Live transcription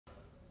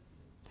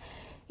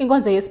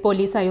Inkonzo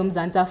yesiPolisa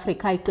yoMzantsi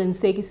Afrika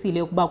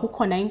iqinisekisile ukuba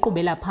kukhona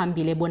inkqubela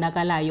phambili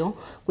ebonakalayo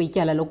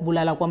kwityala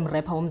lokubulalwa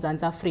komrepha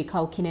woMzantsi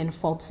Afrika u-Kiernan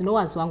Forbes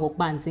nowaziwa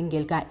ngokubanzi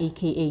ngelika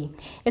aka.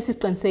 Esi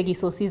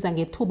siqinisekiso siza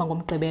ngethuba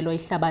ngomgqibelo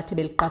ihlabathi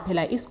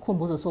beliqaphela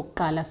isikhumbuzo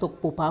sokuqala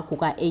sokubhubha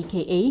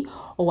kuka-aka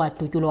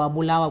owadutyulwa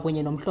wabulawa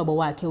kunye nomhlobo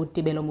wakhe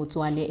uTibelo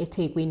Motswane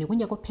eThekwini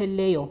kunyaka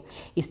ophelileyo.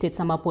 Isitethi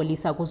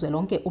samapolisa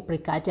kuzwelonke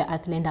uBrigadier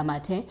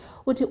Athi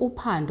uthi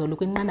uphando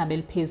lukwinqanaba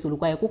eliphezulu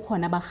kwaye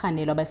kukhona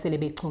abarhanelwa abasele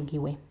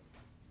bechongiwe.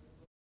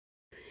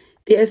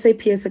 The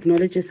SAPS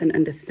acknowledges and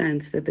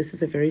understands that this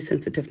is a very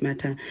sensitive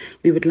matter.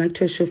 We would like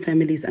to assure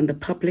families and the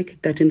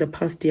public that in the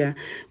past year,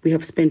 we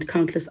have spent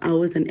countless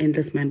hours and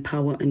endless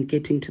manpower on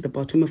getting to the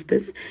bottom of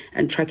this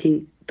and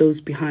tracking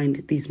those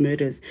behind these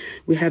murders.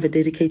 We have a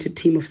dedicated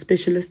team of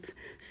specialists,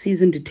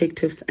 seasoned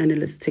detectives,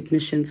 analysts,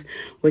 technicians,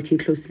 working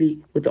closely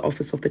with the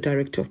Office of the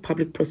Director of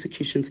Public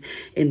Prosecutions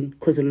in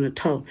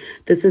KwaZulu-Natal.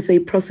 This is a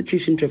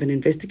prosecution-driven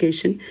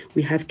investigation.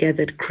 We have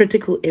gathered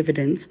critical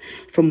evidence.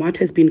 From what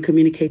has been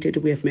communicated,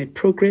 we have made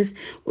progress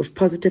with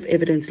positive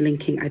evidence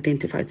linking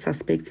identified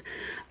suspects.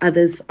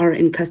 Others are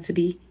in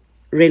custody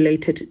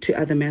related to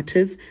other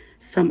matters.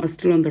 Some are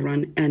still on the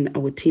run, and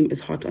our team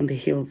is hot on the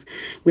heels.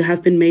 We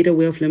have been made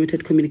aware of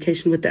limited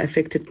communication with the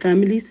affected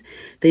families.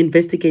 The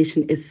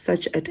investigation is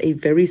such at a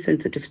very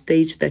sensitive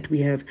stage that we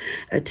have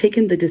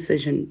taken the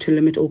decision to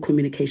limit all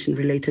communication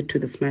related to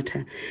this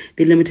matter.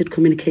 The limited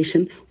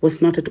communication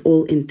was not at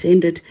all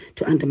intended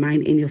to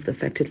undermine any of the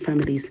affected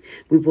families.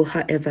 We will,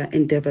 however,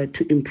 endeavor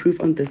to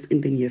improve on this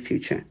in the near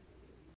future.